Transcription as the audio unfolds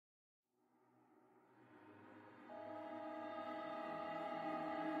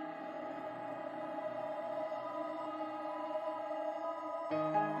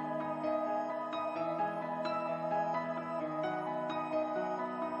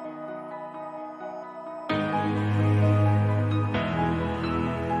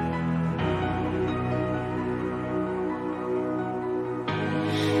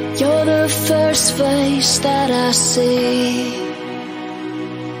the first face that I see,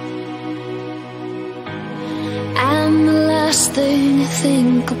 and the last thing I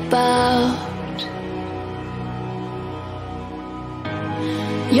think about.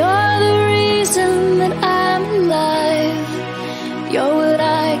 You're the reason that I'm alive. You're what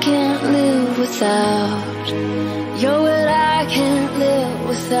I can't live without. You're what I can't live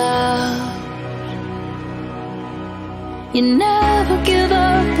without. You never give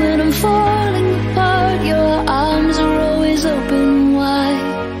up when I'm falling apart. Your arms are always open wide,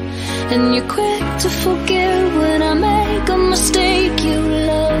 and you're quick to forgive when I make a mistake. You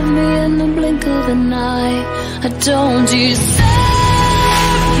love me in the blink of an eye. I don't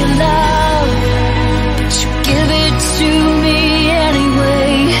deserve your love, but you give it to me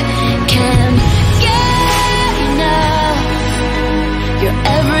anyway. Can't get enough. You're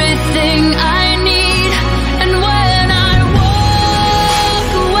everything I need, and when I walk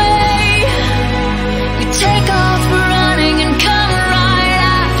away, you take off running and come right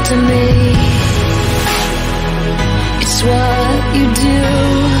after me. It's what you do,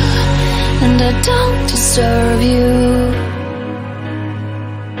 and I don't deserve you.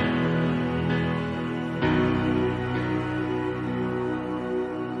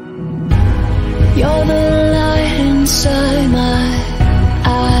 You're the light inside my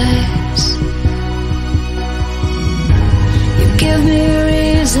eyes. You give me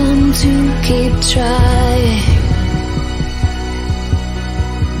reason to keep trying.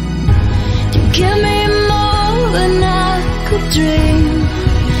 You give me more than I could dream,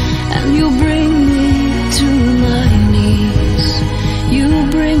 and you bring me to my knees. You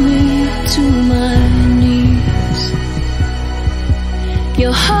bring me to my knees.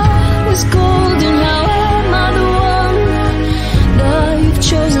 Your heart was golden. How am I the one that you've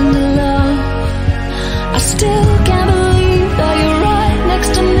chosen to love? I still can't believe that you're right next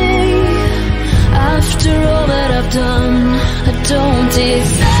to me. After all that I've done, I don't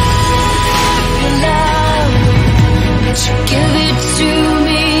deserve your love, but you give it to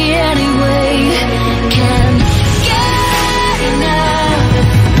me anyway. Can't get enough.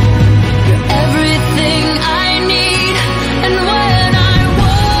 You're everything I need, and when I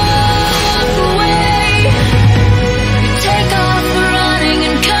walk away, you take off running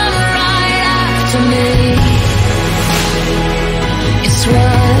and come right after me. It's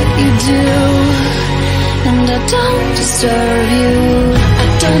what you do, and I don't deserve you. I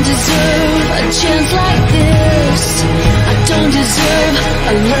don't deserve a chance like this. I don't deserve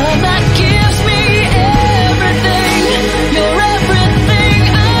a love that gives me everything. You're everything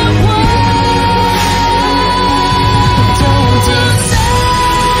I want. Don't deserve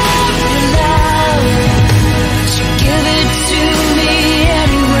your love, but you give it to me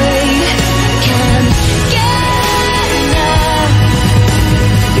anyway. Can't get enough.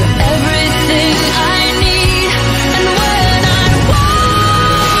 You're everything I need, and when I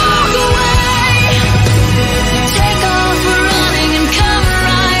walk away, you take off running and come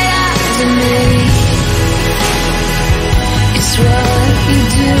right after me. It's what you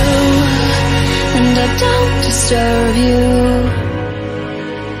do, and I don't deserve you.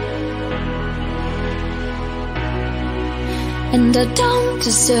 And I don't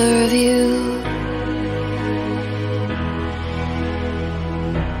deserve you.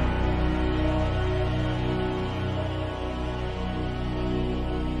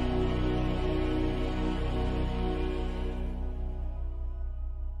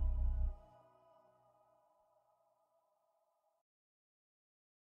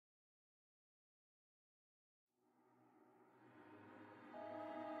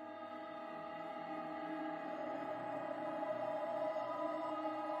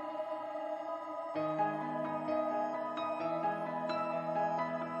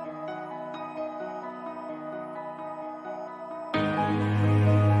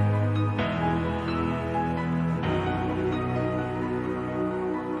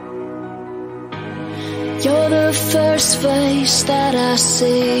 You're the first face that I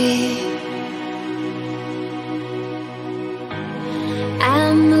see,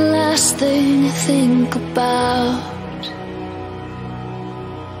 and the last thing I think about.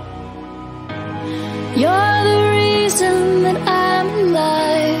 You're the reason that I'm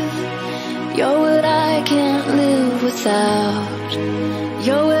alive. You're what I can't live without.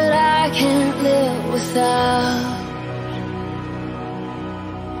 You're what I can't live without.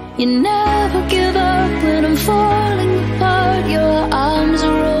 You never give up when I'm falling apart. Your arms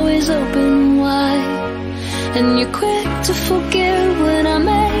are always open wide, and you're quick to forgive when I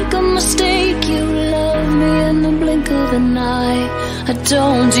make a mistake. You love me in the blink of an eye. I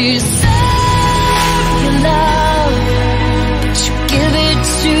don't deserve your love, but you give it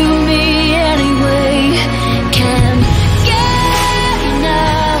to me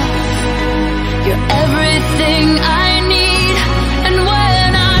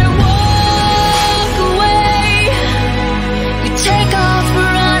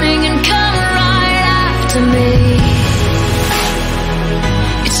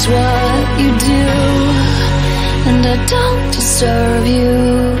and I don't deserve you.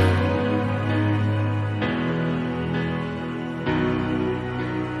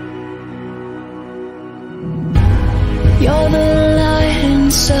 You're the light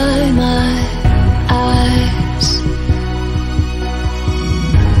inside my eyes.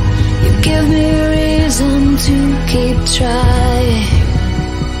 You give me reason to keep trying.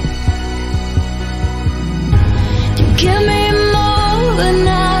 You give me more than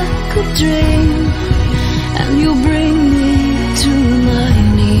I could dream, and you bring me to my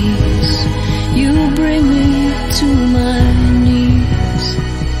knees. You bring me to my knees.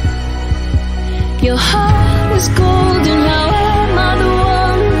 Your heart was golden, how am I the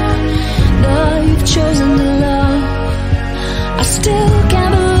one that you've chosen to love? I still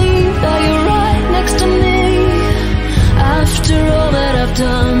can't believe that you're right next to me. After all that I've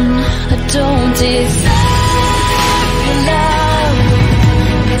done, I don't deserve your love,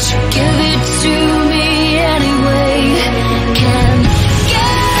 but you give it to me anyway. Can't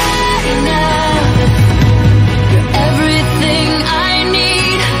get enough. You're everything I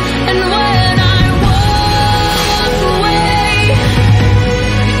need, and when I walk away,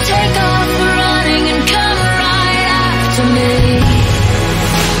 you take off running and come right after me.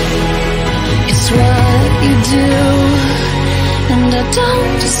 It's what you do, and I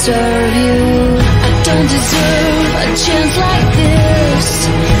don't deserve you. I don't deserve a chance like this.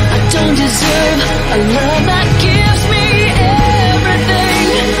 I don't deserve a love that gives me everything.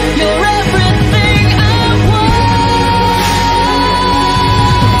 You're everything I want.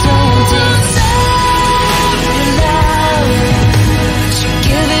 I don't deserve your love, but you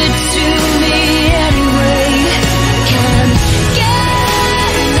give it to me anyway. Can't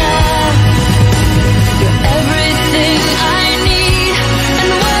get enough. You're everything I need,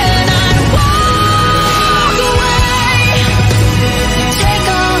 and when I walk away, you take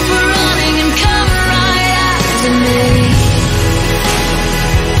off running and come right after me.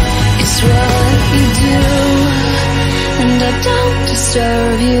 It's what you do, and I don't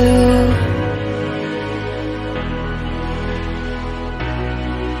deserve you.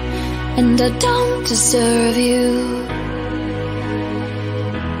 And I don't deserve you.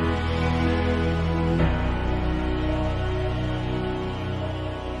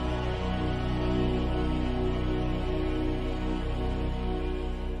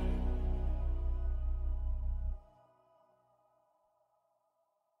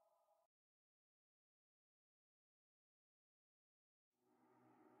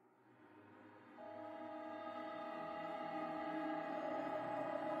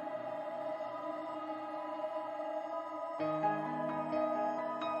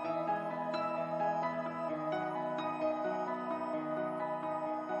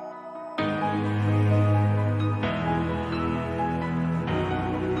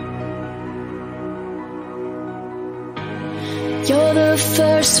 You're the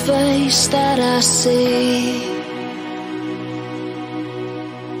first face that I see,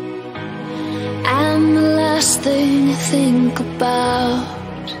 and the last thing I think about.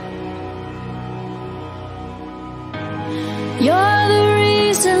 You're the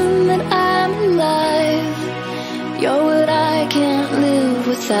reason that I'm alive. You're what I can't live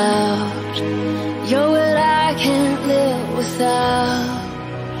without. You're what I can't live without.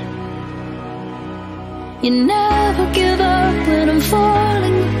 You never give up when I'm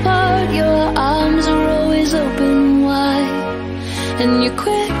falling apart. Your arms are always open wide, and you're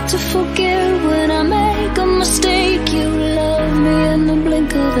quick to forgive when I make a mistake. You love me in the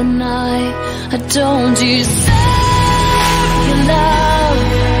blink of an eye. I don't deserve your love,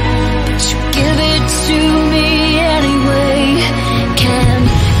 but you give it to me anyway. Can't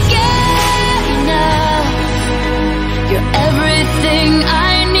get enough. You're everything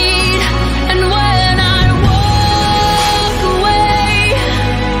I need, and when I walk away,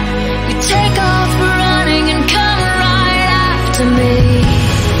 you take off running and come right after me.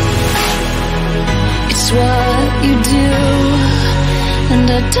 It's what you do, and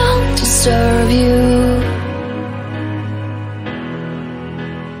I don't deserve you.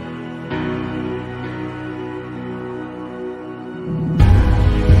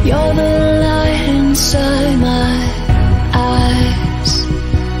 You're the light inside my eyes.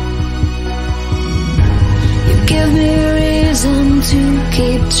 You give me reason to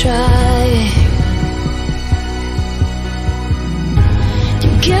keep trying.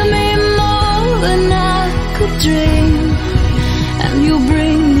 You give me more than I could dream, and you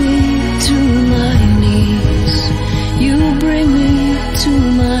bring me to my knees. You bring me to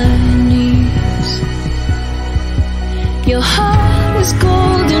my knees. Your heart was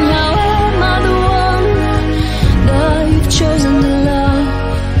golden, how am I the one that you've chosen to love?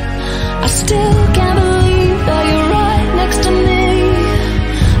 I still can't believe that you're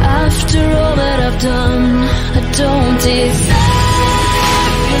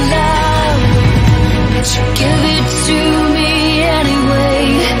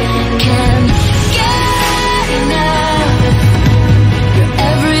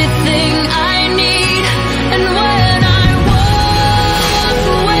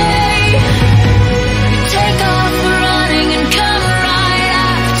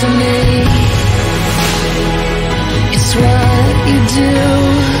do,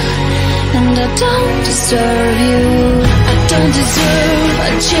 and I don't deserve you. I don't deserve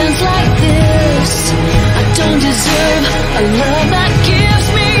a chance like this. I don't deserve a love that gives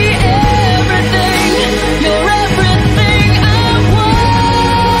me everything. You're everything I want.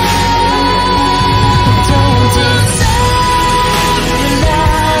 I don't deserve your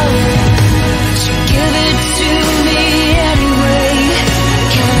love, but you give it to me anyway.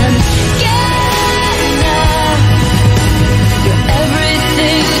 Can't get enough. You're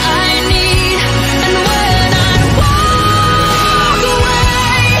everything I need, and when I walk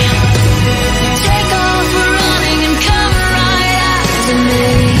away, you take off running and come right after me.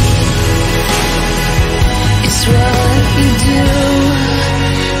 It's what you do,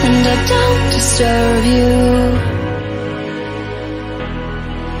 and I don't deserve you.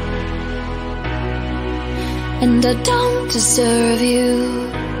 And I don't deserve you.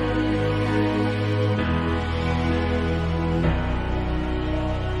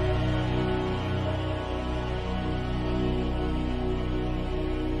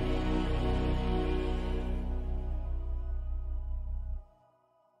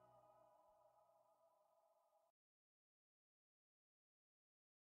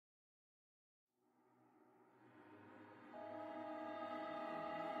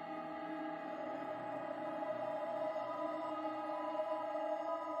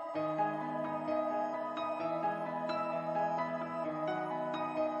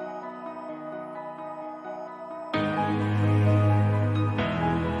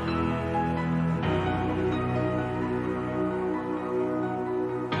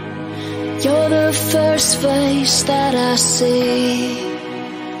 You're the first face that I see,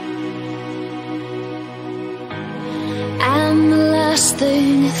 and the last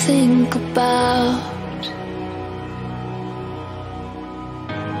thing I think about.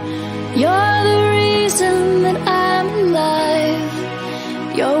 You're the reason that I'm alive.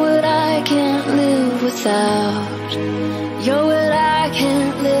 You're what I can't live without. You're what I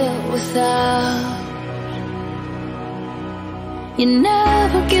can't live without. You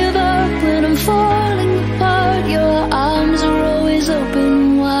never give up when I'm falling apart. Your arms are always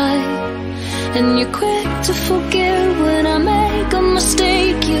open wide, and you're quick to forgive when I make a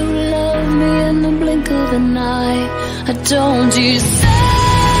mistake. You love me in the blink of an eye. I don't deserve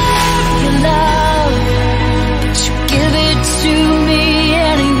your love, but you give it to me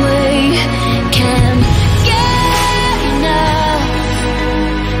anyway. Can't get enough.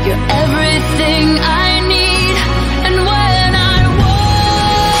 You're everything I need, and when I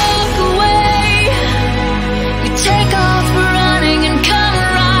walk away, you take off running and come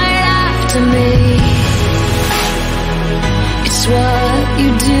right after me. It's what you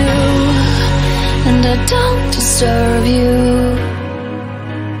do, and I don't deserve you.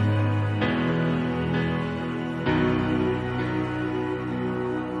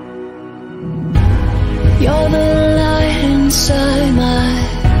 You're the light inside my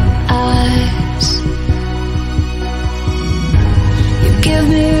eyes. You give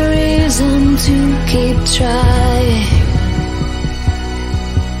me reason to keep trying.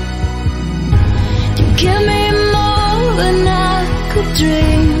 You give me more than I could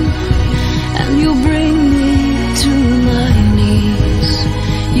dream, and you bring me to my knees.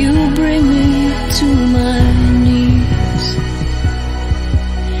 You bring me to my knees.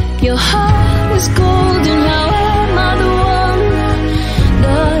 Your heart is golden, how am I the one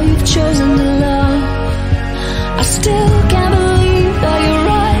that you've chosen to love? I still can't believe that you're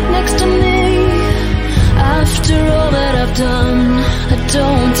right next to me. After all that I've done, I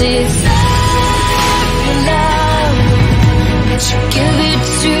don't deserve your love, but you give it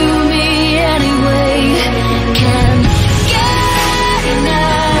to me anyway. Can't get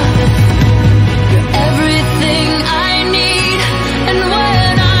enough. You're everything I need, and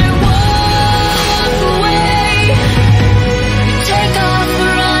when I walk away, you take off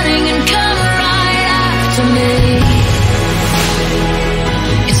running and come right after me.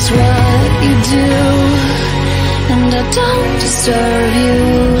 It's what you do, and I don't deserve you.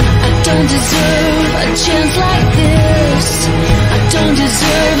 I don't deserve a chance like this. I don't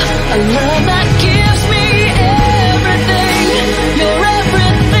deserve a love that gives me everything. You're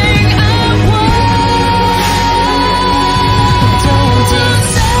everything I want. I don't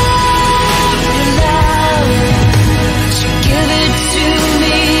deserve your love, but you give it to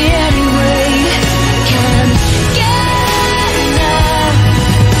me anyway. Can't get enough.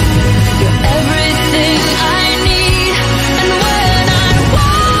 You're everything I need, and when I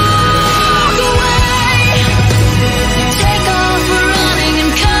walk away, you take off running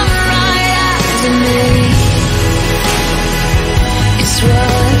and come right after me. It's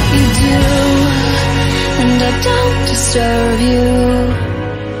what you do, and I don't deserve you.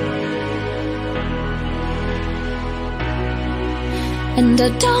 And I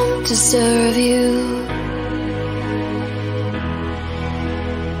don't deserve you.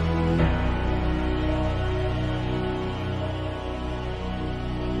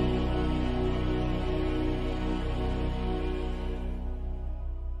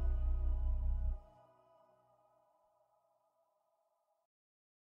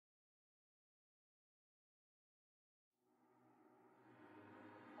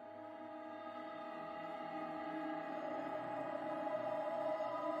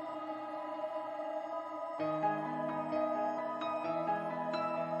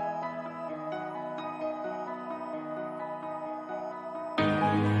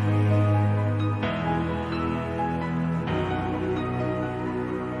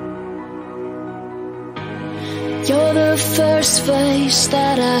 You're the first face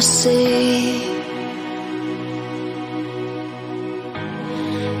that I see,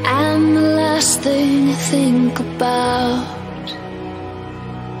 and the last thing I think about.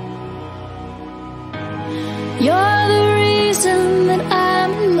 You're the reason that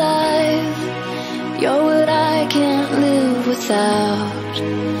I'm alive. You're what I can't live without.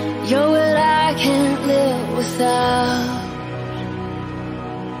 You're what I can't live without.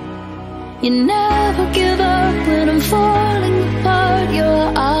 You never give up when I'm falling apart. Your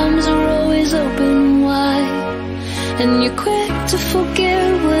arms are always open wide, and you're quick to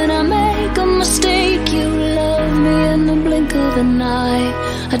forgive when I make a mistake. You love me in the blink of an eye.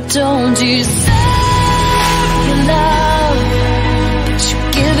 I don't deserve your love, but you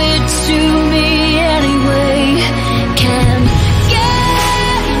give it to me anyway. Can't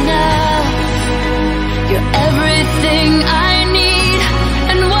get enough. You're everything I need,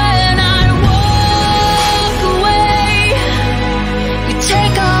 and when I walk away, you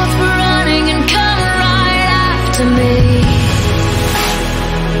take off running and come right after me.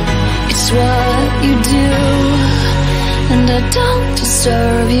 It's what you do, and I don't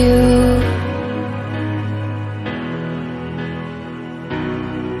deserve you.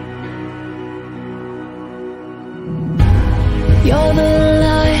 You're the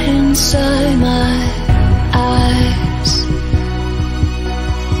light inside my eyes.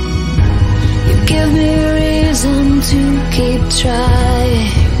 You give me reason to keep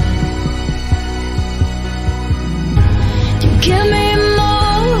trying. You give me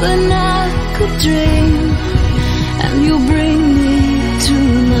more than I could dream, and you bring me to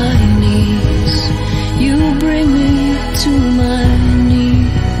my knees. You bring me to my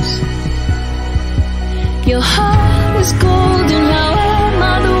knees. Your heart is golden. How am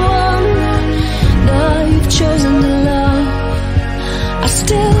I the one that you've chosen to love? I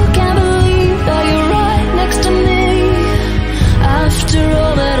still can't believe that you're right next to me. After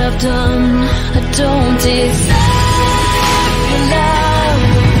all that I've done, I don't deserve your love,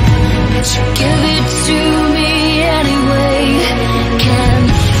 but you give it to me anyway. Can't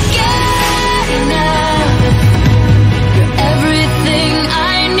get enough. You're everything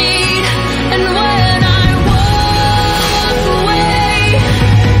I need, and when I walk away,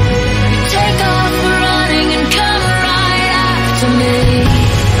 you take off running and come right after me.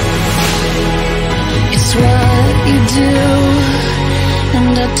 It's what you do,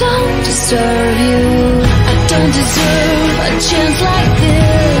 and I don't deserve you. I don't deserve a chance like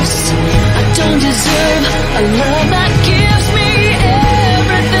this. I don't deserve a love that gives me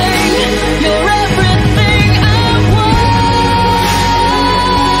everything. You're everything I want.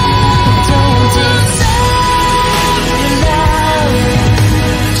 I don't deserve your love,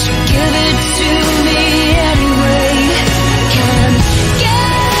 but you give it to me anyway. Can't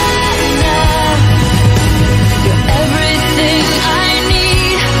get enough. You're everything I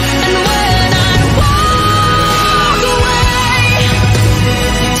need, and when I walk away,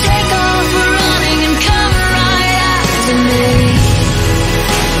 you take off running and come right after me.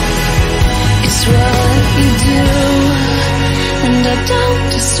 It's what you do, and I don't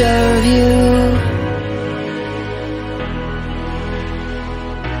deserve you.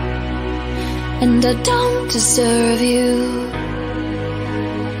 And I don't deserve you.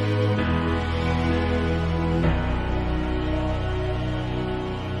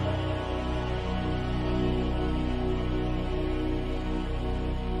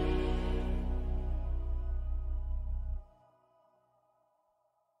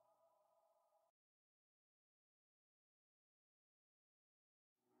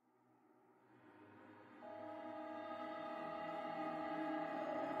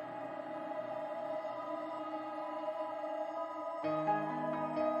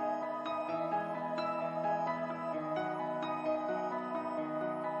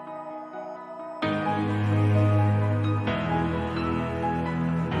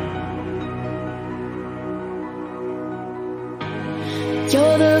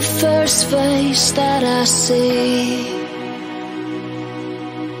 the first face that I see,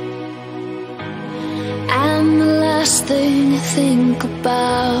 and the last thing I think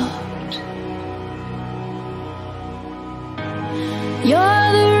about. You're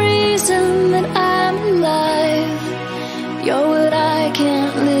the reason that I'm alive. You're what I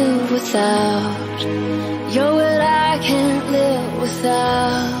can't live without. You're what I can't live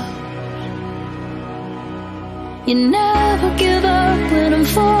without. You never give up when I'm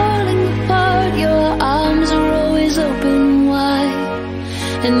falling apart. Your arms are always open wide,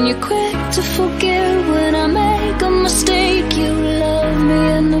 and you're quick to forgive when I make a mistake. You love me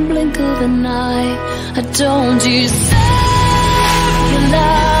in the blink of an eye. I don't deserve your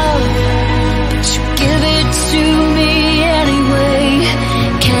love, but you give it to me anyway.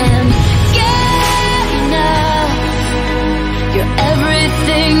 Can't get enough. You're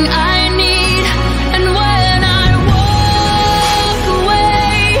everything I need, and when I walk away,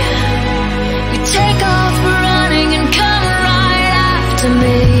 you take off running and come right after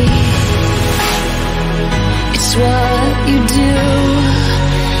me. It's what you do,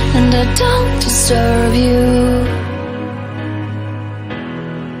 and I don't deserve you.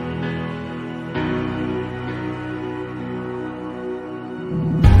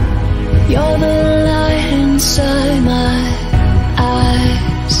 You're the light inside my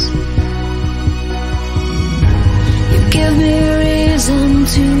eyes. You give me reason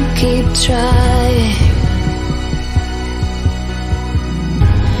to keep trying.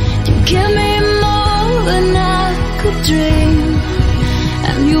 You give me more than I could dream,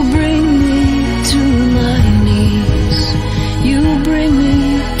 and you bring me to my knees. You bring me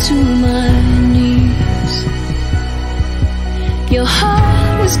to my knees. Your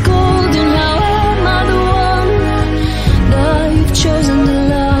heart is golden, how am I the one that you've chosen to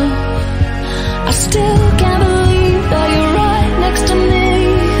love? I still can't believe that you're right next to me.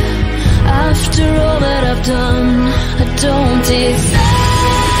 After all that I've done, I don't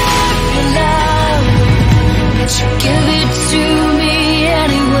deserve your love, but you give it to me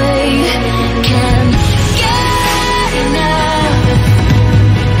anyway. Can't get enough.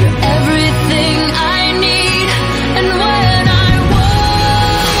 You're everything I need, and when I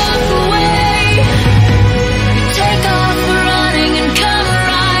walk away, you take off running and come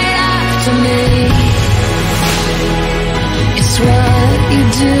right after me. It's what you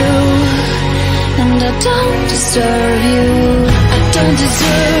do, and I don't deserve you. I don't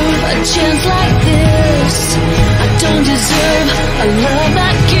deserve a chance like this. I don't deserve a love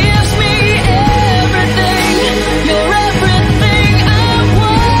that gives me everything. You're everything I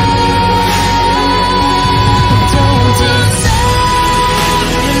want. Don't deserve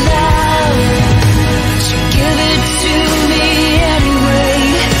your love, but you give it to me anyway.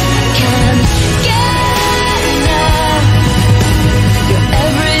 Can't get enough. You're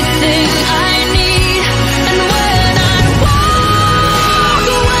everything I need, and when I walk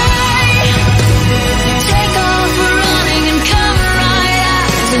away, you take off running and come right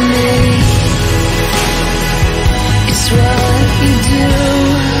after me. It's what you do,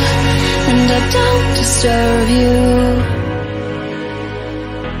 and I don't deserve you.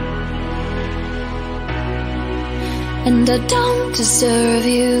 And I don't deserve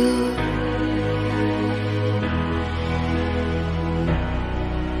you.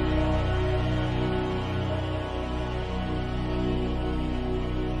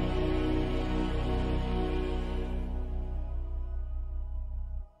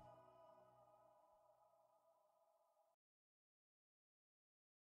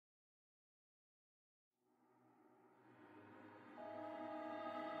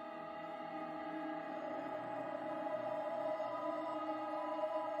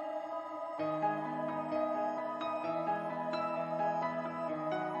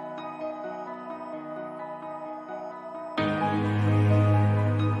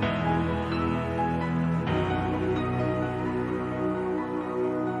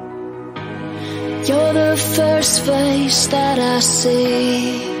 You're the first face that I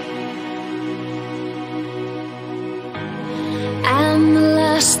see, and the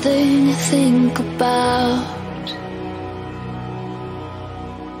last thing I think about.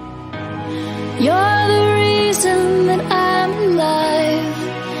 You're the reason that I'm alive.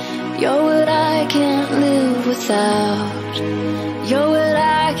 You're what I can't live without. You're what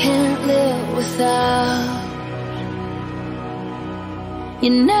I can't live without. You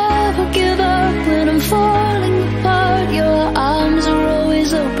never give up when I'm falling apart. Your arms are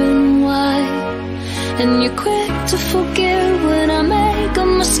always open wide, and you're quick to forgive when I make a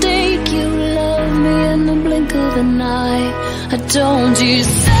mistake. You love me in the blink of an eye. I don't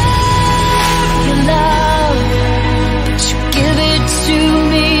deserve your love, but you give it to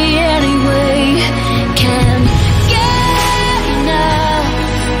me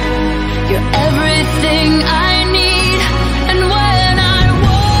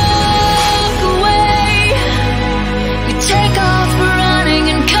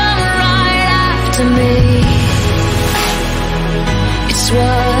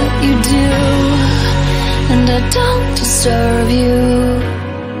you do, and I don't deserve you.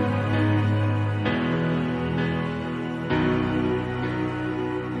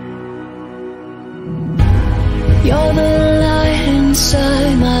 You're the light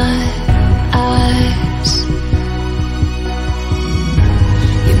inside my eyes.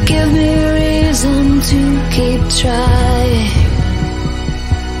 You give me reason to keep trying.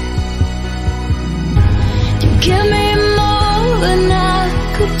 You give me more than I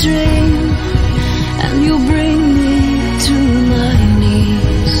could dream, and you bring me to my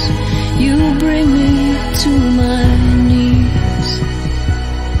knees. You bring me to my knees.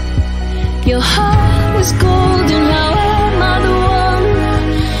 Your heart was golden, how am I the one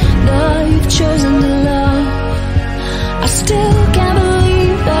that you've chosen to love? I still can't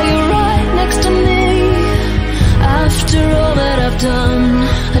believe that you're right next to me. After all that I've done,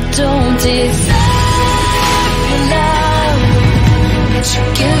 I don't deserve your love, but you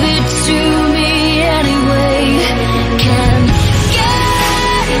give it to me anyway. Can't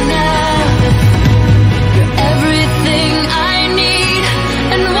get enough. You're everything I need,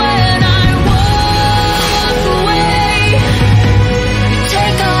 and when I walk away, you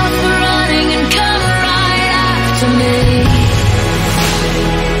take off running and come right after me.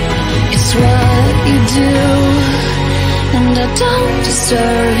 It's what you do, and I don't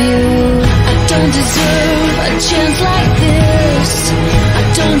deserve you. I don't deserve a chance like this. I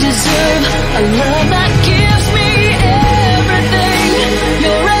don't deserve a love that gives me everything.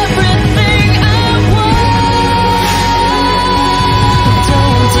 You're everything I want. I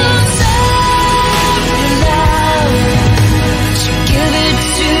don't deserve your love, but you give it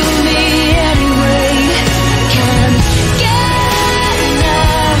to me anyway. Can't get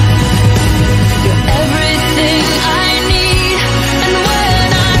enough. You're everything I need, and when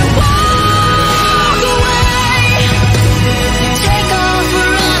I walk away, you take off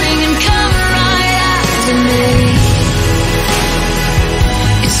running and come right after me.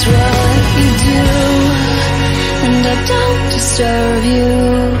 It's what you do, and I don't deserve you.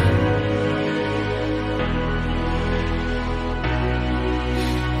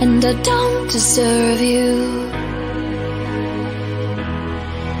 And I don't deserve you.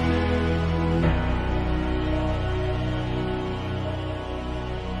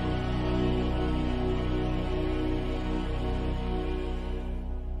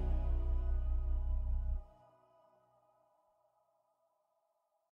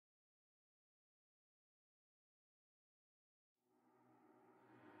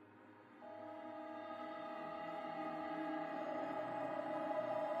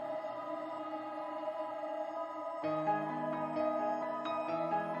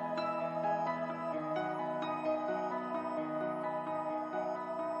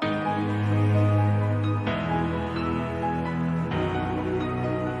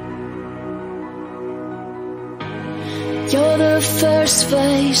 You're the first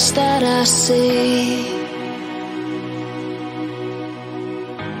face that I see,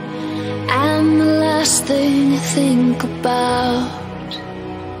 and the last thing I think about.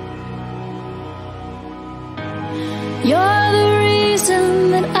 You're the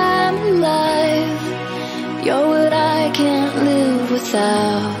reason that I'm alive. You're what I can't live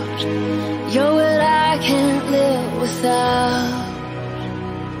without. You're what I can't live without.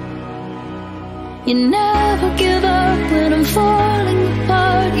 You never give up when I'm falling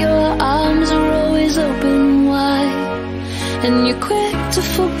apart. Your arms are always open wide, and you're quick to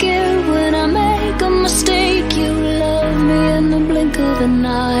forgive when I make a mistake. You love me in the blink of an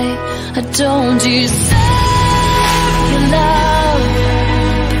eye. I don't deserve your love,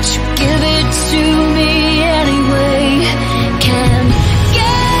 but you give it to me anyway. Can't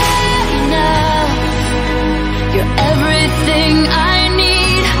get enough. You're everything I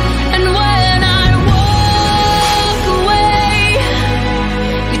need, and when I walk away,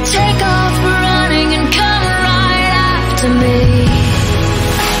 you take off running and come right after me.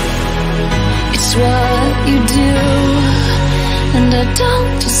 It's what you do, and I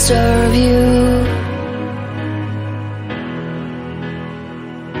don't deserve you.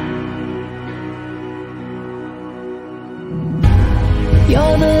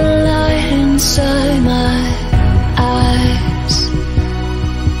 You're the light inside my eyes.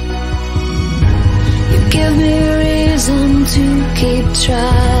 You give me reason to keep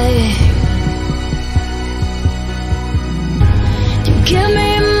trying. You give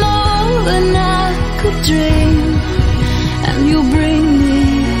me more than I could dream, and you bring me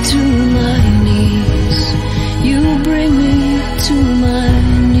to my knees. You bring me to my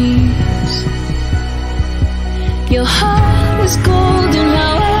knees. Your heart was golden,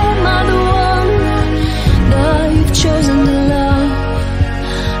 how am I the one that you've chosen to love?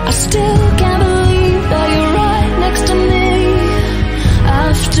 I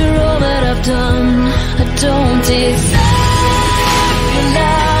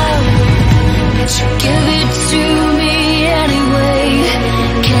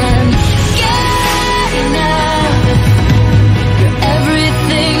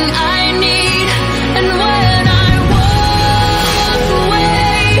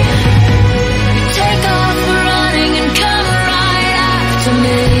after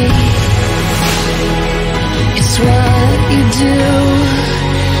me. It's what you do,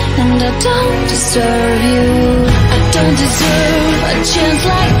 and I don't deserve you. I don't deserve a chance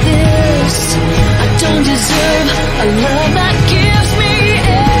like this. I don't deserve a love that gives me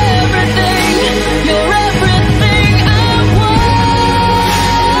everything. You're everything I want.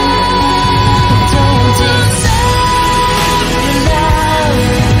 I don't deserve your love,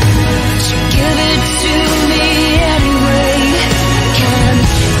 but you give it to me anyway. Can't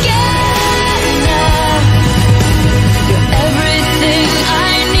get enough. You're everything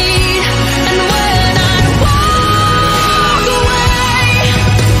I need, and when I walk away,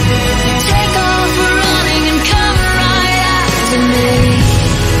 you take off running and come right after me.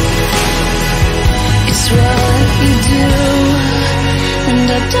 It's what you do, and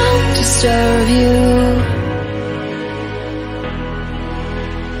I don't deserve you.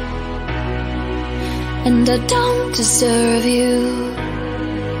 And I don't deserve you.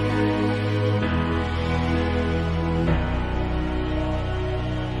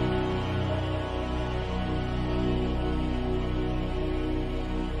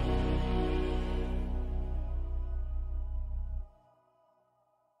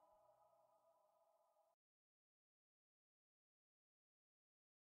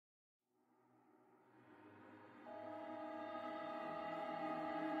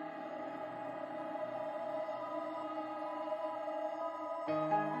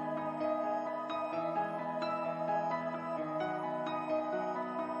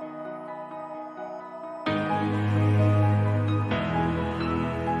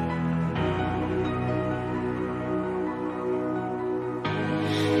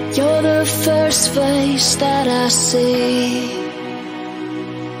 You're the first face that I see,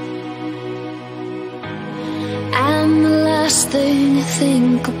 and the last thing I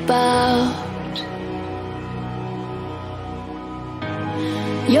think about.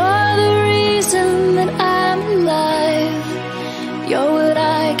 You're the reason that I'm alive. You're what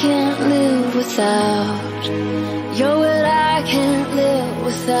I can't live without. You're what I can't live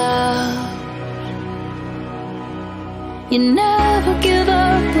without. You never give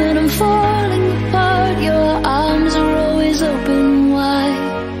up when I'm falling apart. Your arms are always open wide,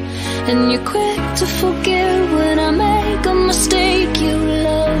 and you're quick to forgive when I make a mistake. You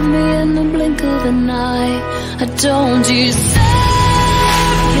love me in the blink of an eye. I don't deserve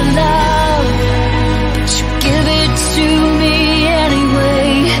your love, but you give it to me anyway.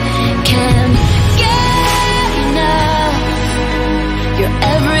 Can't get enough. You're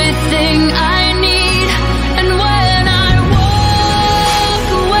everything I need, and when I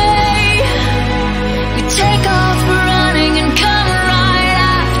take off running and come right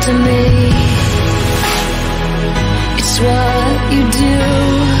after me. It's what you do,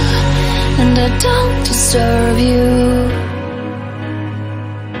 and I don't deserve you.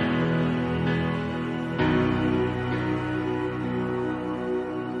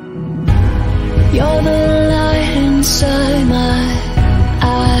 You're the light inside my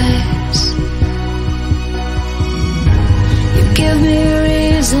eyes. You give me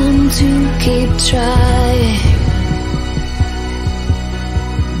reason to keep trying.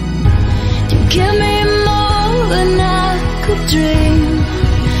 You give me more than I could dream,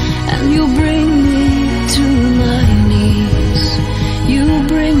 and you bring me to my knees. You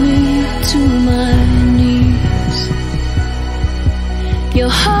bring me to my knees.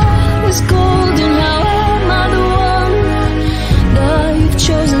 Your heart is golden. How am I the one that you've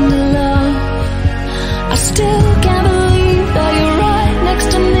chosen to love? I still can't believe that you're right next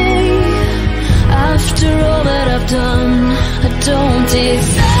to me. After all that I've done, I don't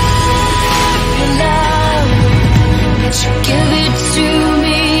deserve your love, but you give it to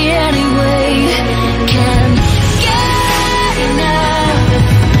me anyway. Can't get enough.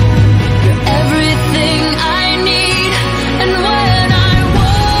 You're everything I need, and when I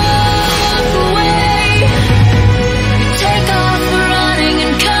walk away, you take off running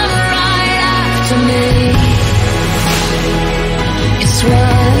and come right after me. It's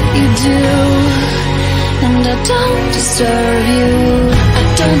what you do, and I don't deserve you. I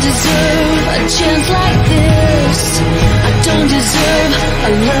don't deserve a chance like this. I don't deserve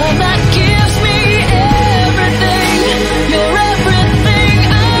a love that gives me everything. You're everything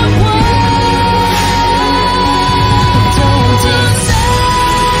I want. I don't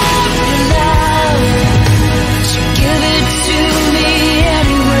deserve your love, but you give it to me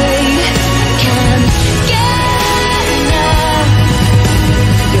anyway. Can't get enough.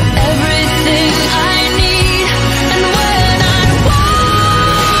 You're everything I need, and when I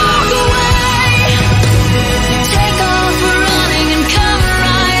walk away, you take off running and come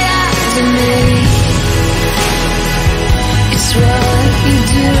right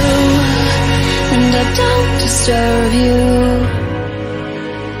deserve you.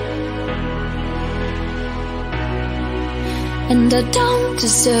 And I don't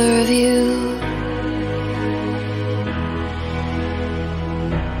deserve you.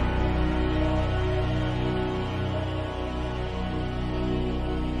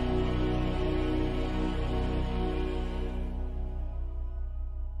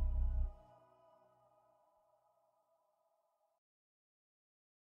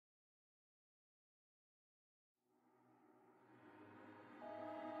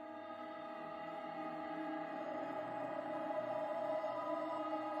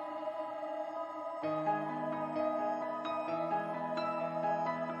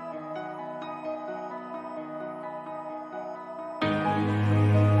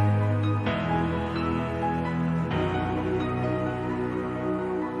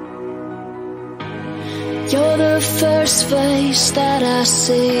 You're the first face that I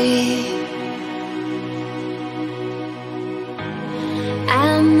see,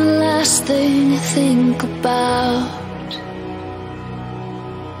 and the last thing I think about.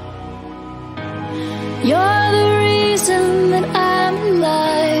 You're the reason that I'm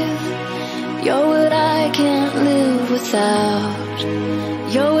alive. You're what I can't live without.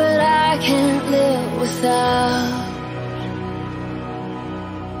 You're what I can't live without.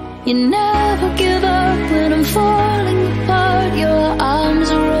 You never give up when I'm falling apart. Your arms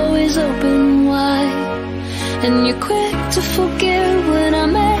are always open wide, and you're quick to forgive when I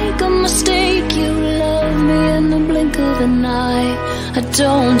make a mistake. You love me in the blink of an eye. I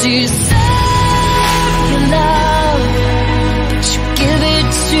don't deserve your love, but you give it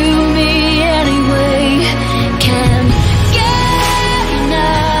to me anyway. Can't get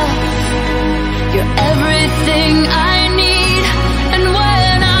enough. You're everything I need, and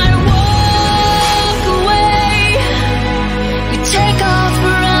when I walk away, you take off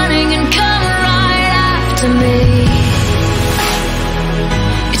running and come right after me.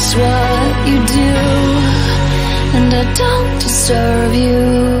 It's what you do, and I don't deserve you.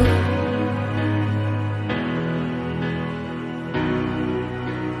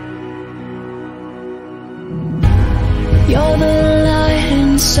 You're the light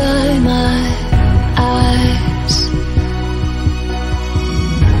inside my eyes.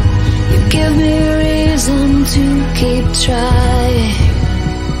 You give me reason to keep trying.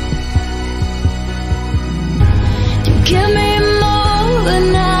 You give me more than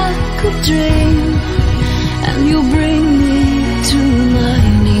I could dream, and you bring me to my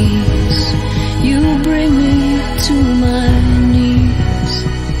knees. You bring me to my knees.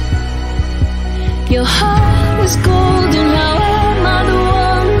 Your heart was golden, how am I the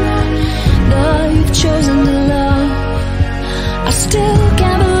one that you've chosen to love? I still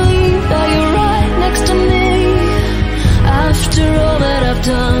can't believe that you're right next to me. After all that I've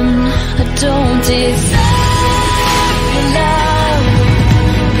done, I don't deserve your love,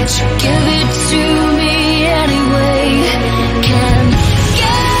 but you give it to me anyway. Can't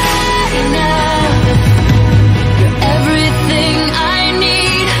get enough. You're everything I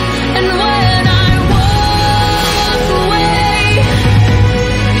need, and when I walk away,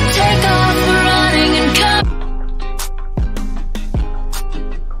 you take off running and come.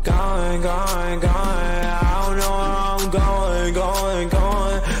 Going, I don't know where I'm going,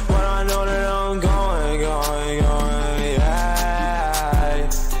 but I know that I'm going,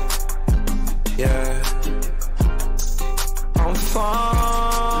 yeah. I'm falling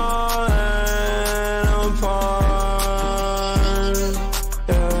apart,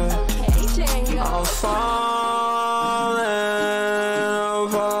 yeah. I'm falling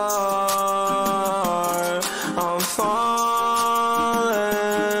apart. I'm falling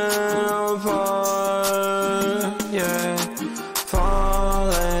apart, yeah. Falling.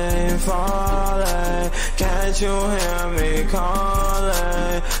 Can't you hear me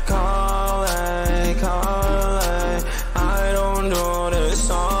calling? I don't do this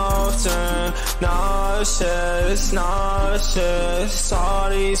often. Nauseous. All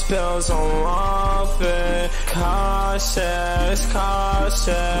these pills I'm off it. Cautious.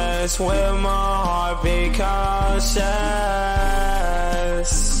 With my heart be cautious.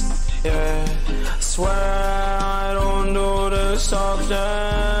 Yeah, swear I don't do this often.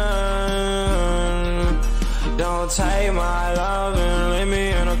 Don't take my love and leave me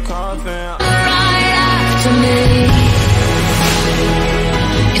in a coffin. Right after me.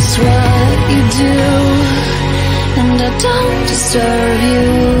 It's what you do, and I don't deserve you.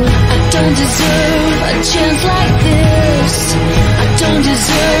 I don't deserve a chance like this. I don't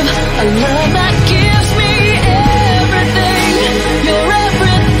deserve a love that gives me everything. You're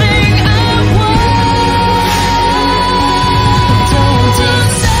everything I want. I don't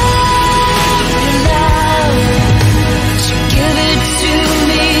deserve your love,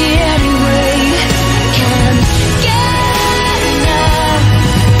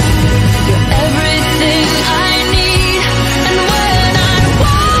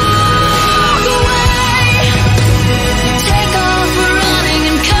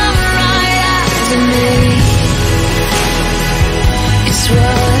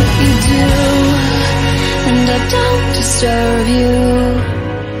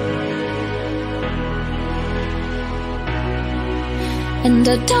 and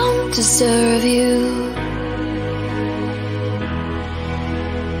I don't deserve you.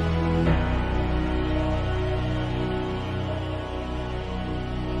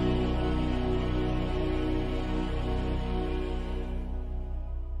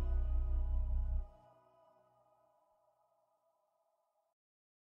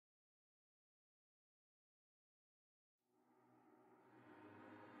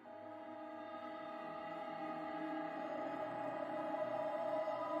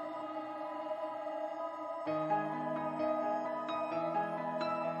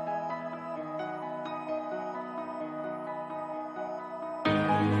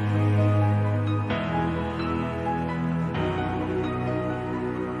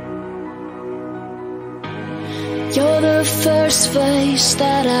 You're the first face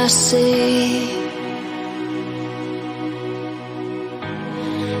that I see,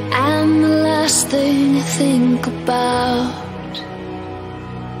 and the last thing I think about.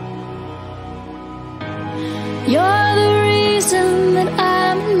 You're the reason that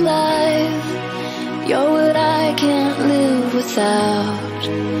I'm alive. You're what I can't live without.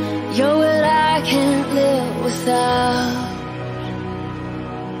 You're what I can't live without.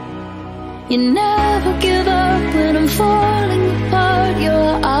 You never give up when I'm falling apart. Your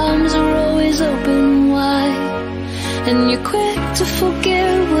arms are always open wide, and you're quick to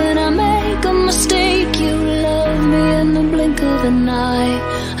forgive when I make a mistake. You love me in the blink of an eye.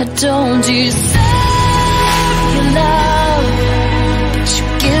 I don't deserve your love, but you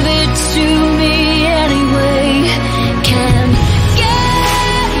give it to me anyway. Can't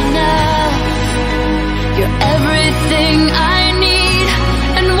get enough. You're everything I need,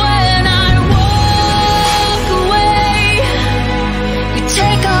 and when I walk away, you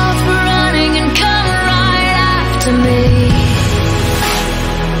take off running and come right after me.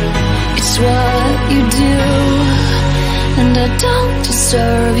 It's what you do, and I don't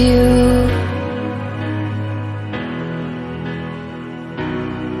deserve you.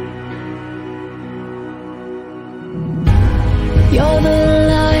 You're the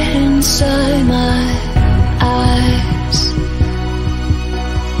light inside my eyes.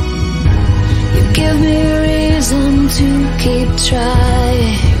 You give me reason to keep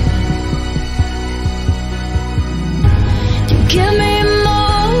trying. You give me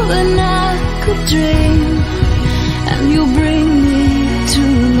more than I could dream, and you bring me to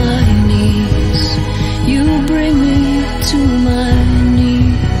my knees. You bring me to my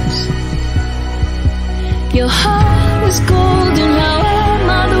knees. Your heart is golden. How am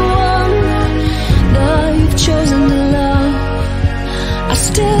I the one that you've chosen to love? I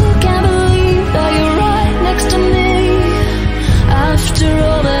still can't believe that you're right next to me. After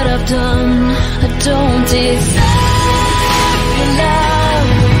all that I've done, I don't deserve your love,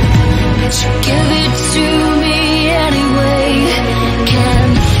 but you give it to me anyway.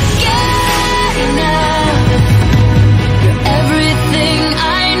 Can't get enough. You're everything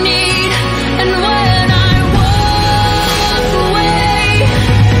I need, and when I walk away,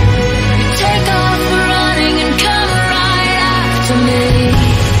 you take off running and come right after me.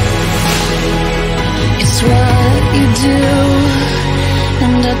 It's what you do,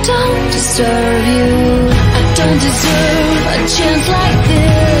 and I don't deserve you. I don't deserve a chance like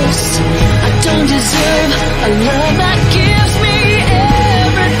this. I don't deserve a love that gives me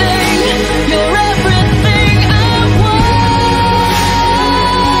everything. You're everything I want.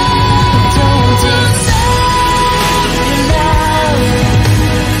 Don't deserve your love,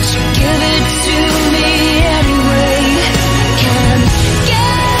 but you give it to me anyway. Can't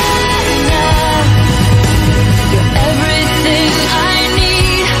get enough. You're everything I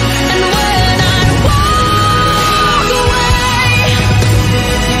need, and when I walk away,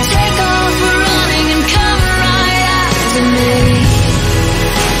 you take off running and come right after me.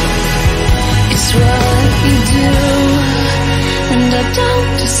 It's what you do, and I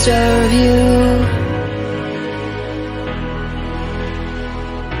don't deserve you.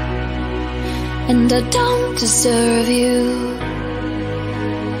 And I don't deserve you.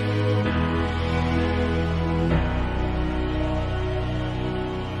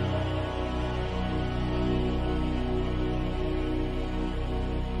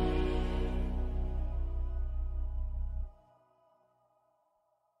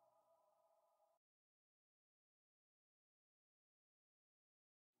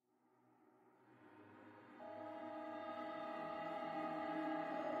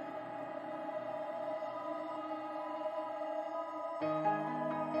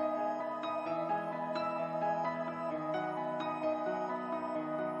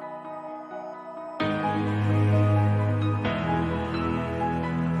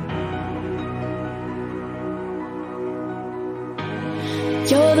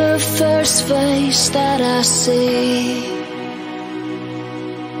 You're the first face that I see,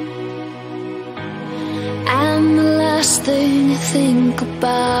 and the last thing I think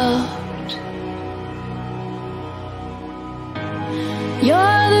about.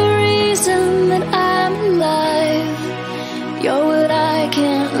 You're the reason that I'm alive. You're what I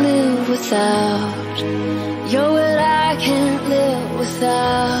can't live without. You're what I can't live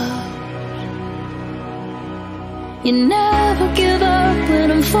without. You never give up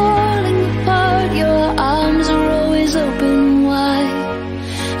when I'm falling apart. Your arms are always open wide,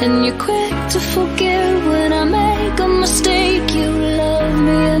 and you're quick to forgive when I make a mistake. You love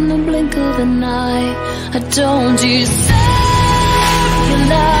me in the blink of an eye. I don't deserve your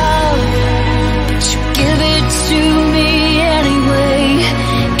love, but you give it to me anyway.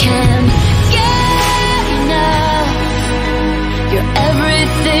 Can't get enough. You're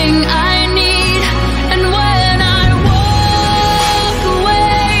everything I need, and when I walk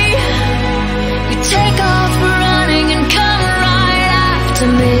away, you take off running and come right after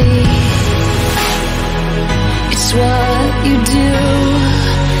me. It's what you do,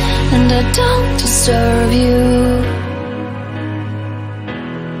 and I don't deserve you.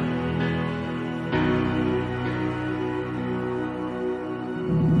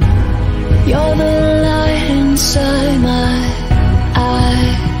 You're the light inside my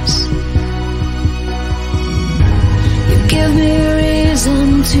eyes. You give me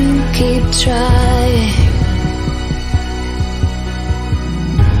reason to keep trying.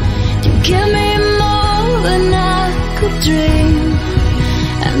 You give me more than I could dream,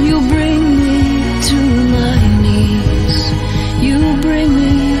 and you bring me to my knees. You bring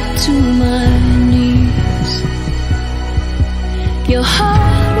me to my knees. Your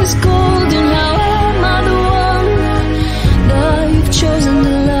heart is golden. How am I the one that you've chosen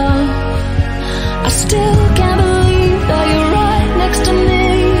to love? I still can't believe that you're right next to me.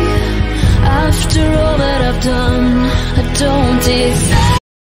 After all that I've done, I don't deserve.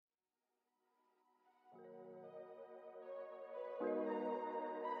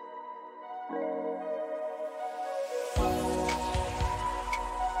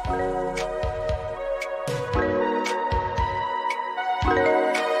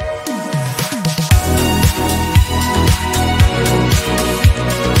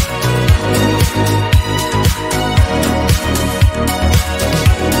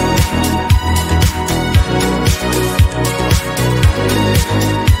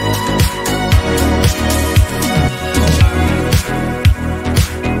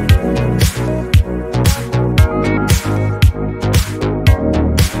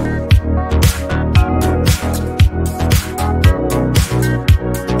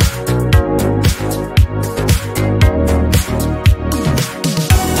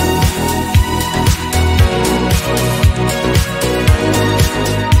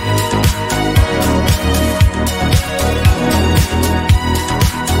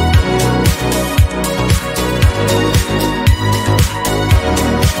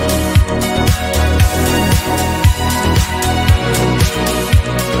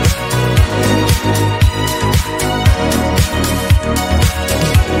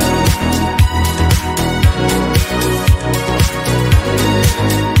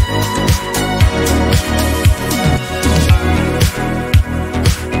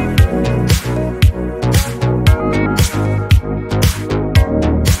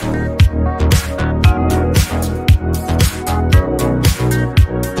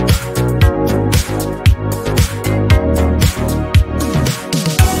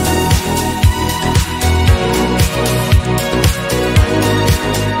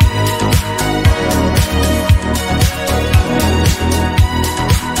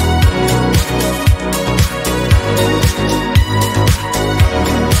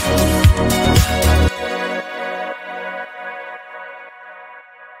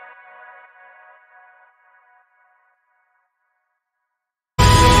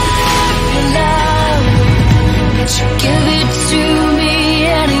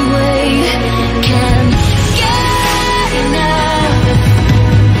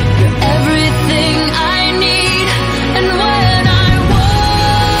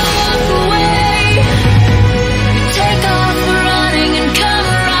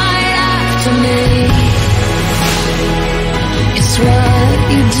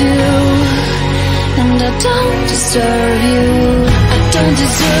 don't deserve you. I don't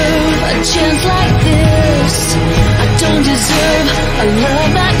deserve a chance like this. I don't deserve a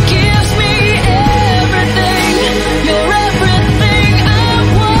love that gives me everything. You're everything I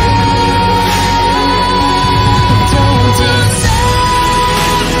want. Don't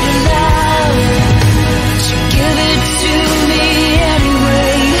deserve your love, but you give it to me anyway.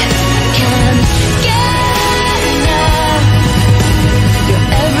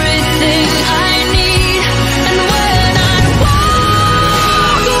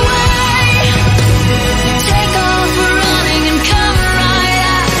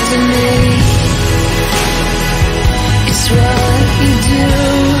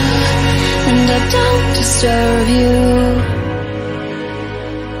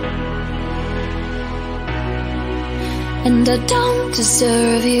 and I don't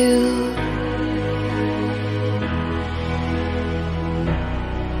deserve you.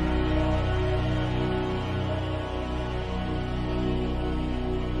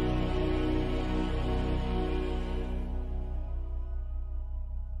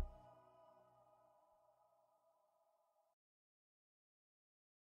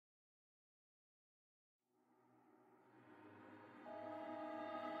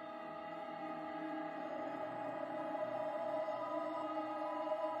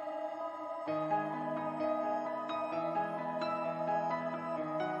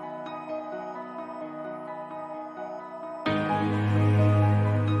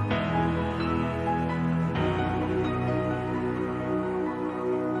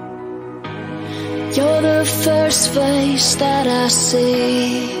 You're the first face that I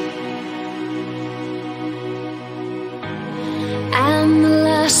see, and the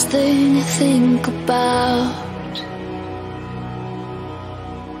last thing I think about.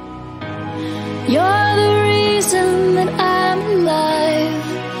 You're the reason that I'm alive.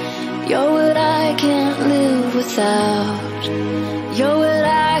 You're what I can't live without. You're what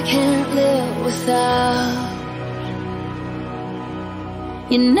I can't live without.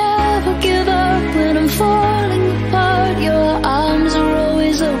 You never give up when I'm falling apart. Your arms are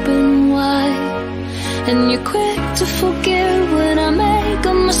always open wide, and you're quick to forgive when I make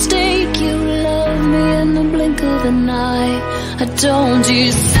a mistake. You love me in the blink of an eye. I don't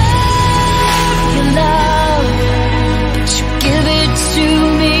deserve your love, but you give it to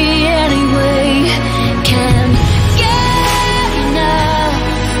me anyway. Can't get enough.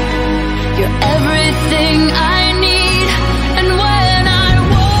 You're everything I need, and when I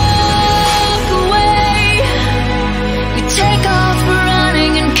walk away, you take off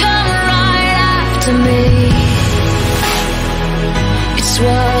running and come right after me. It's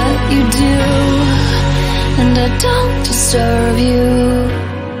what you do, and I don't deserve you.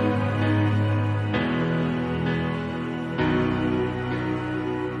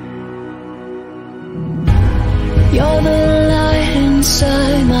 You're the light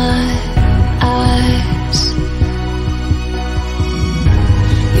inside my eyes.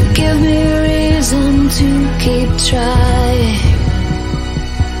 You give me reason to keep trying.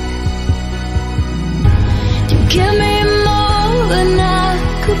 You give me more than I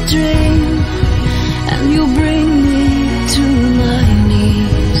could dream, and you bring me to my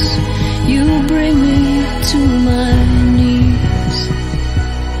knees. You bring me to my knees.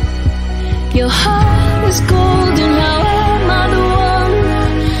 Your heart is golden. How am I the one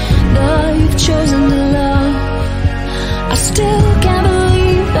that you've chosen to love? I still can't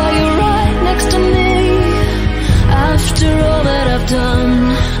believe that you're right next to me. After all that I've done,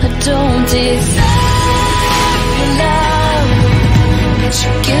 I don't deserve your love, but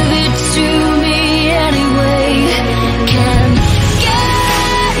you give it to me anyway. Can't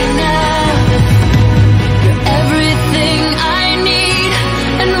get enough. You're everything I need,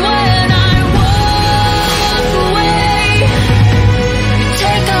 and when I walk away, you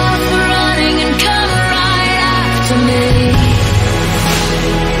take off running and come right after me.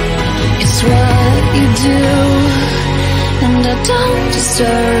 It's what you do, and I don't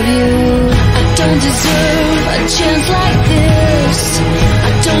deserve you. I don't deserve a chance like this.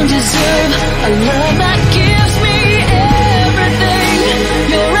 I don't deserve a love that gives me everything.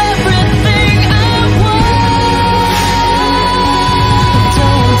 You're everything I want. I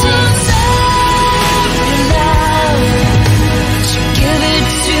don't deserve your love, but you give it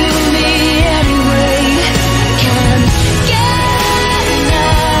to me anyway. Can't get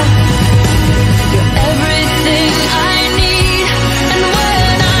enough. You're everything I need, and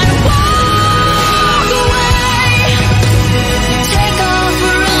when I walk away, you take off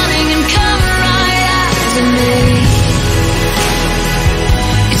running and come right after me.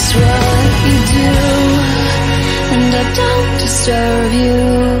 It's what you do, and I don't deserve you.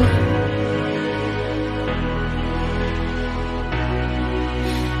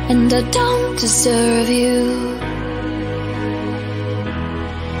 And I don't deserve you.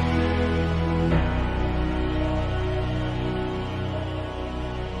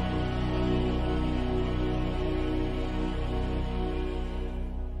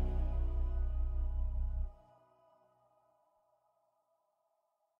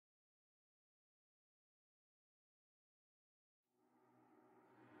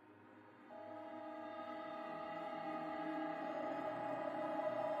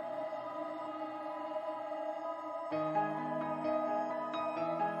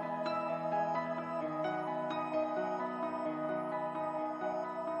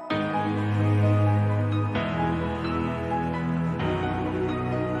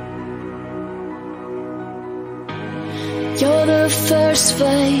 You're the first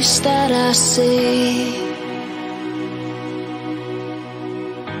face that I see,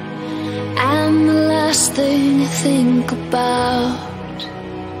 and the last thing I think about.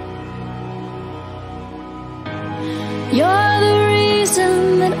 You're the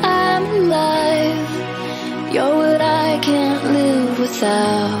reason that I'm alive. You're what I can't live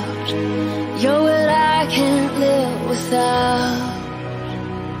without. You're what I can't live without.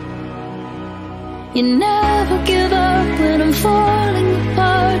 You never give up when I'm falling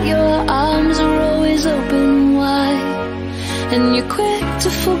apart. Your arms are always open wide, and you're quick to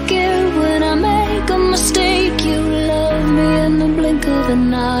forgive when I make a mistake. You love me in the blink of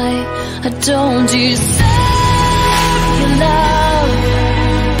an eye. I don't deserve your love,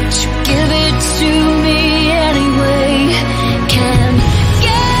 but you give it to me anyway. Can't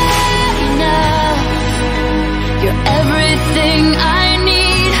get enough. You're everything I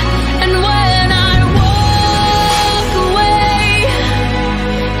need, and when I walk away,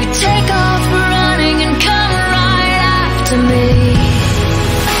 you take off running and come right after me.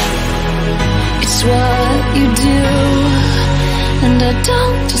 It's what you do, and I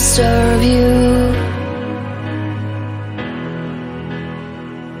don't deserve you.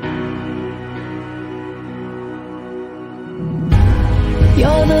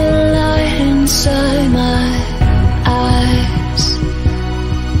 You're the light inside my eyes.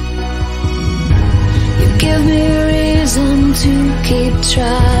 You give me reason to keep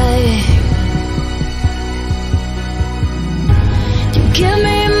trying. You give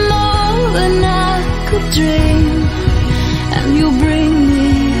me more than I could dream, and you bring me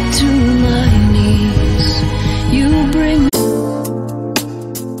to my knees. You bring me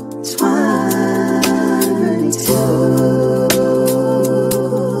 22.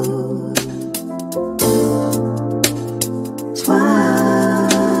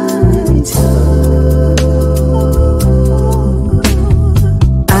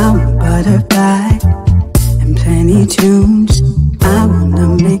 I'm a butterfly and plenty tunes. I wanna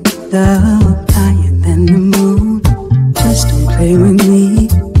make love higher than the moon. Just don't play with me,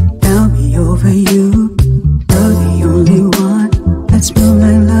 I'll be over you. You're the only one that's move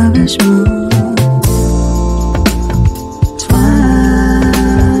like lovers move.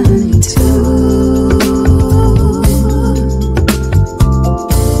 22.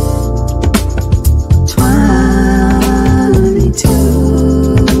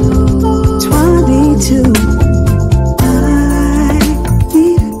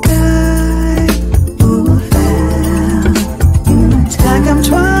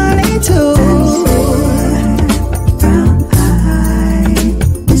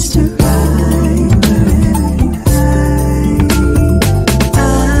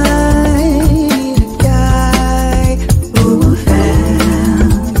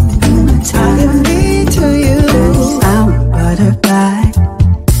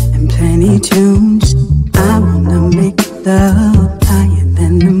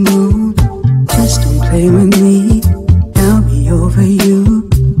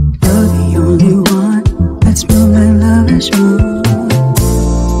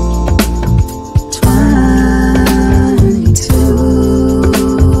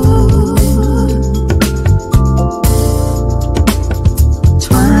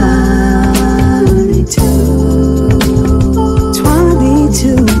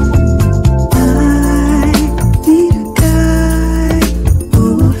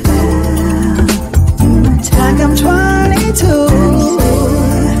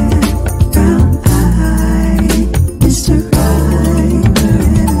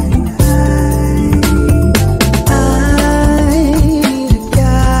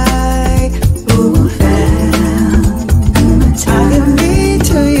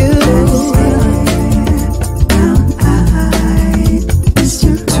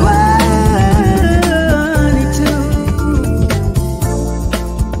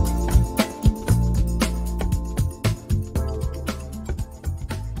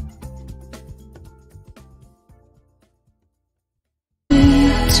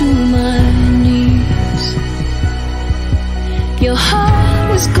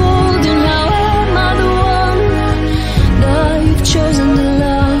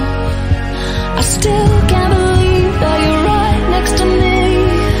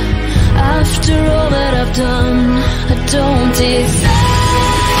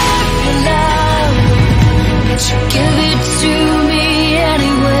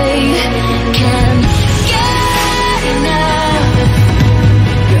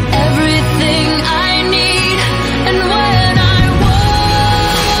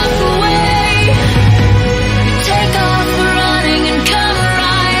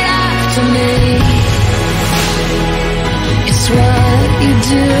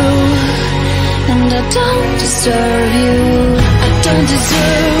 don't deserve you. I don't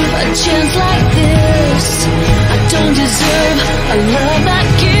deserve a chance like this. I don't deserve a love that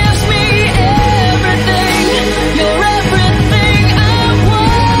gives me everything. You're everything I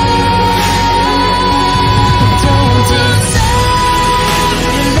want. Don't deserve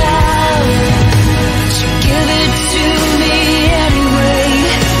your love, but you give it to me anyway.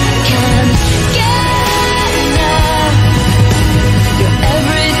 Can't get enough. You're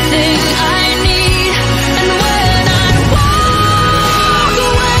everything I need. And when I walk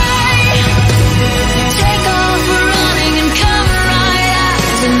away, you take off running and come right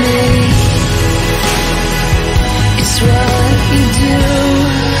after me. It's what you do,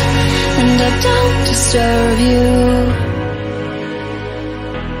 and I don't deserve you.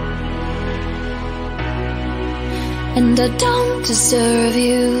 And I don't deserve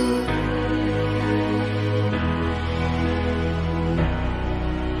you.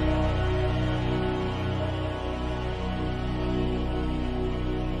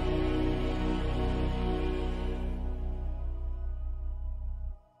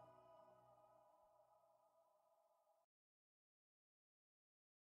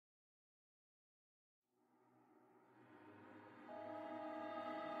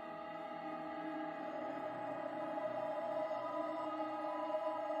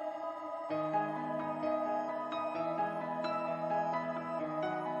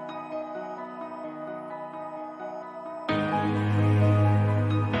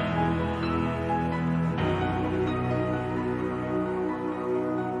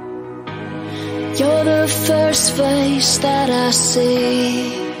 You're the first face that I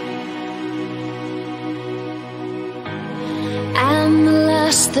see, and the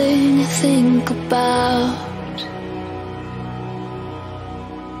last thing I think about.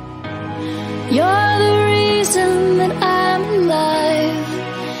 You're the reason that I'm alive.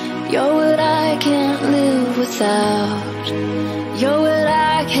 You're what I can't live without. You're what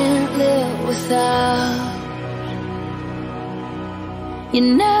I can't live without. You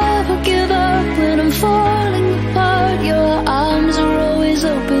never give up when I'm falling apart. Your arms are always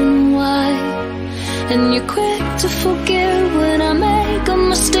open wide, and you're quick to forgive when I make a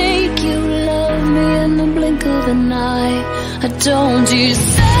mistake. You love me in the blink of an eye. I don't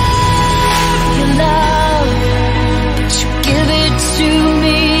deserve your love, but you give it to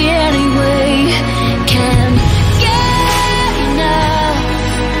me anyway. Can't get enough.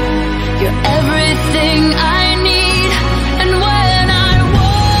 You're everything I need. And when I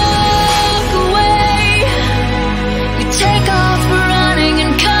walk away, you take off running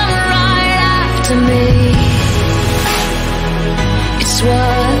and come right after me. It's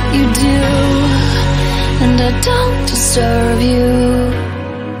what you do, and I don't deserve you.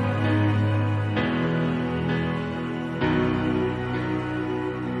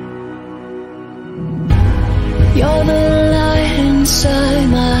 You're the light inside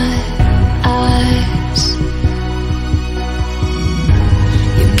my eyes.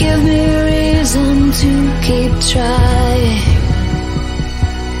 You give me reason to keep trying.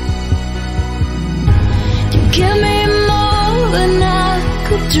 You give me more than I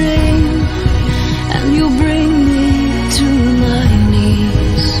could dream, and you bring me to my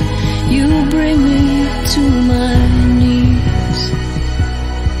knees. You bring me to my knees.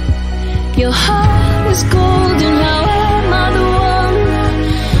 Your heart is golden. How am I the one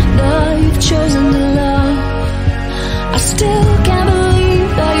that you've chosen to love? I still can't believe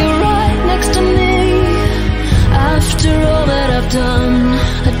that you're right next to me. After all that I've done,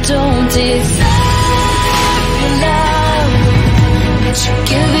 I don't deserve your love, but you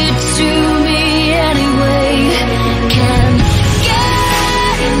give it to me anyway. Can't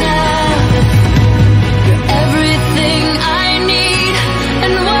get enough. You're everything I need.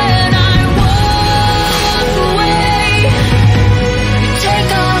 And when I walk away, you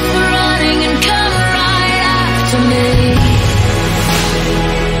take off running and come right after me.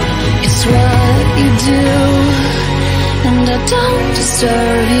 It's what you do, and I don't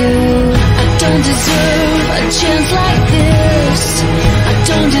deserve you. I don't deserve a chance like this. I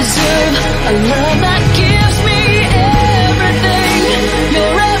don't deserve a love that gives me everything.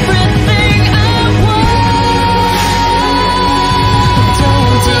 You're everything I want.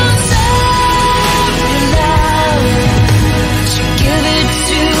 Don't deserve your love, but you give it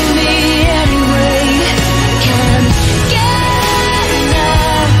to me anyway. Can't get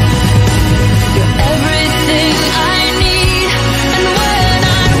enough. You're everything I need. And when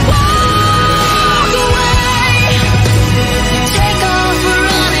I walk away, you take off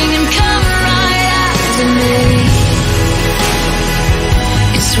running and come right after me.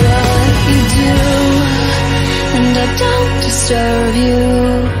 It's what you do, and I don't deserve you.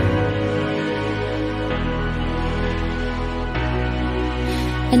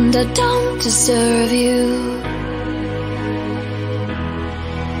 and I don't deserve you.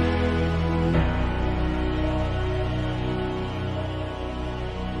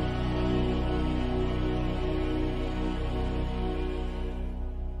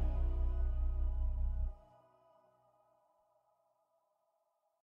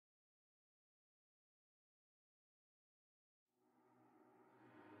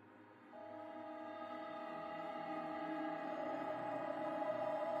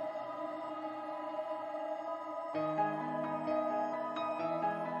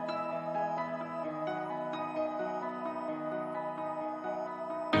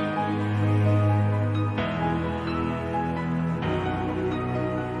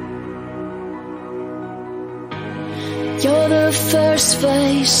 You're the first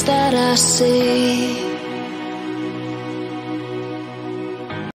face that I see